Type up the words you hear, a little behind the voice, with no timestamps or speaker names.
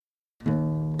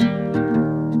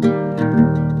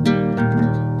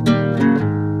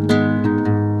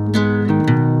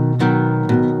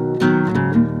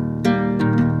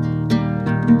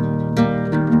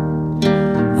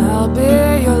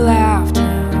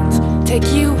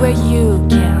where you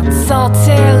can.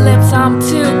 Salty lips I'm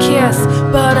to kiss,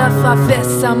 butterfly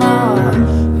fists I'm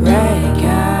Reagan.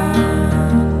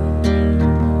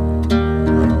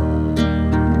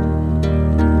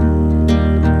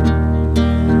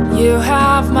 You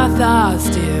have my thoughts,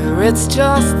 dear, it's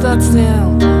just that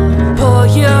simple. Pull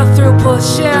you through,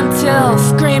 push until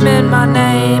screaming my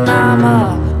name, I'm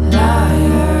a liar.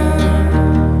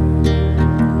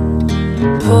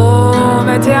 Pull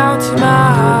me down to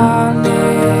my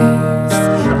knees.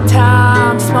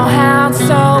 Time, small hands,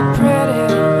 so pretty,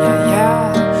 yeah,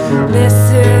 yeah. This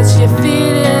is you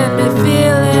feeding me,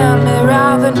 feeling me,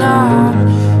 rather not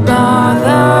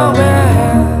bother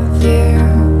with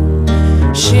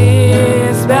you.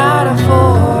 She's better for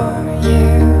you.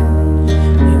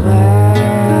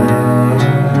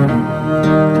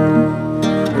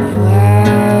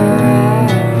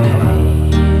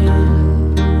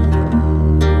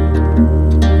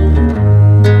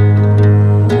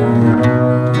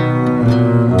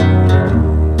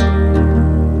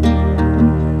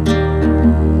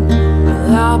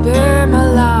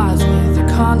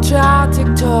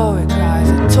 Contradictory cries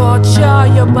that torture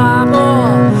your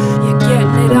Bible. You're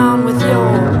getting it on with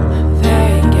your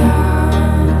vegan.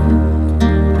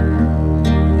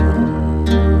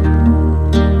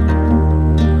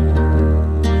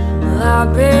 I'll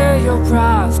be your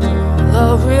prize girl,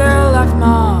 a real life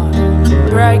model.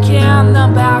 Breaking the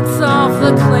backs of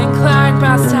the clink clank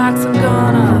brass tacks. I'm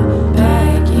gonna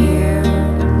beg you.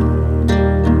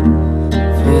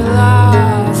 Feel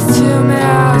lost to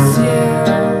miss you.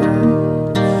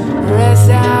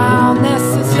 Down, this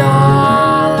is your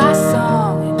last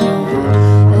song, and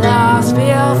your last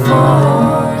feel for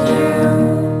you.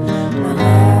 And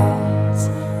that's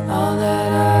all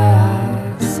that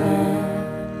I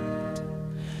said.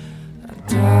 I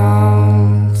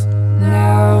don't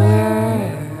know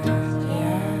it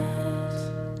yet.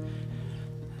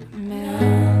 It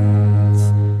meant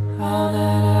all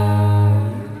that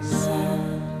I said.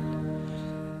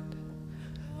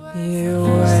 You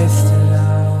wasted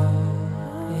all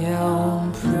your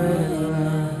pretty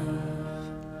love.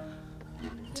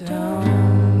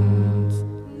 Don't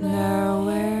know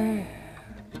it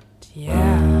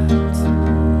yet.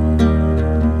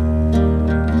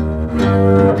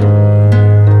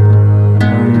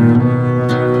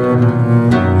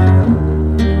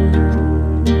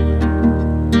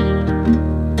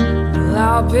 Well,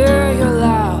 I'll be your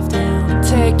laughter,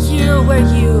 take you where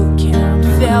you can.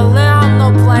 Fill in the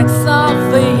blanks of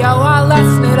the I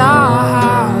lesson it all.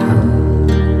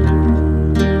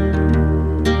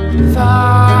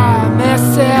 Far